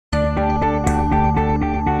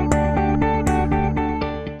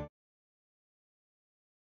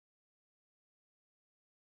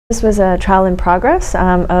this was a trial in progress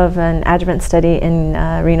of an adjuvant study in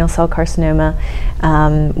renal cell carcinoma.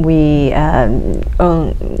 We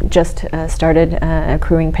just started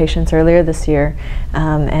accruing patients earlier this year,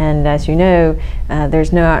 and as you know,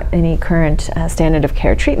 there's not any current standard of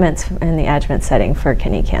care treatments in the adjuvant setting for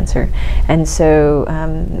kidney cancer. And so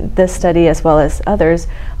this study, as well as others,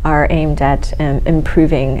 are aimed at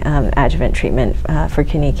improving adjuvant treatment for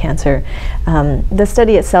kidney cancer. The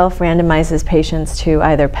study itself randomizes patients to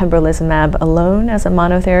either pembrolizumab alone as a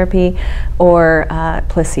monotherapy or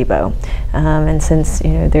placebo. And since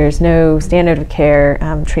there's no standard of care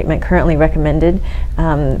treatment currently recommended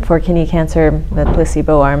for kidney cancer, the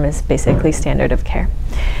placebo arm is basically standard of care.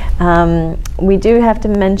 We do have to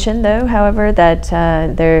mention, though, however, that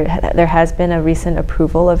there has been a recent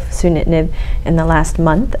approval of sunitinib in the last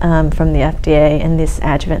month from the FDA in this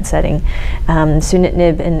adjuvant setting.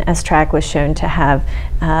 Sunitinib in S-TRAC was shown to have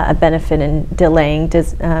a benefit in delaying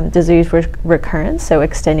disease recurrence, so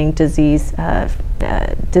extending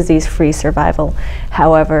disease-free survival.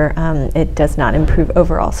 However, it does not improve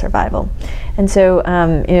overall survival. And so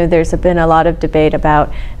there's been a lot of debate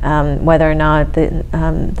about whether or not the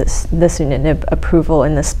sunitinib approval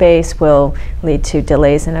in the space will lead to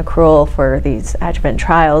delays in accrual for these adjuvant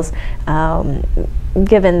trials,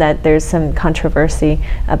 given that there's some controversy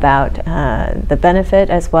about the benefit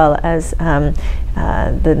as well as the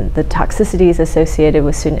toxicities associated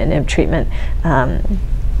with sunitinib treatment.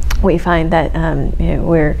 We find that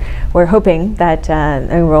we're hoping that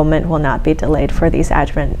enrollment will not be delayed for these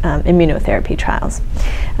adjuvant immunotherapy trials.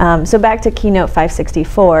 So back to Keynote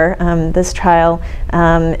 564, this trial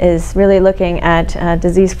is really looking at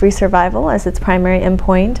disease-free survival as its primary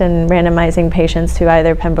endpoint and randomizing patients to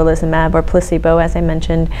either pembrolizumab or placebo, as I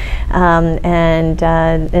mentioned, and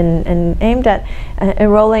aimed at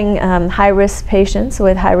enrolling high-risk patients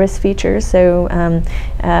with high-risk features, so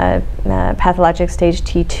pathologic stage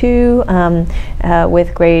T2,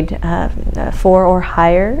 with grade 4 or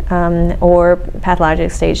higher, or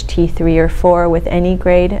pathologic stage T3 or 4 with any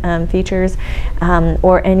grade features,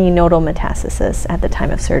 or any nodal metastasis at the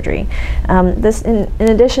time of surgery. In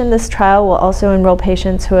addition, this trial will also enroll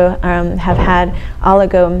patients who have had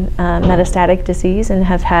oligometastatic disease and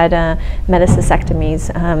have had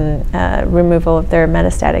metastacectomies, removal of their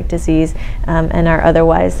metastatic disease, and are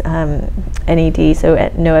otherwise NED, so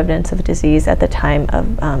no evidence of disease at the time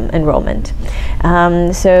of enrollment.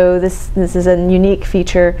 So this is a unique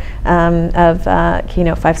feature of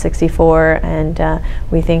Keynote 564, and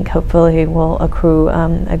we think hopefully will accrue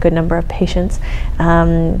a good number of patients.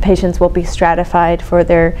 Patients will be stratified for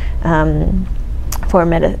their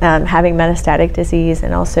having metastatic disease,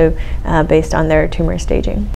 and also based on their tumor staging.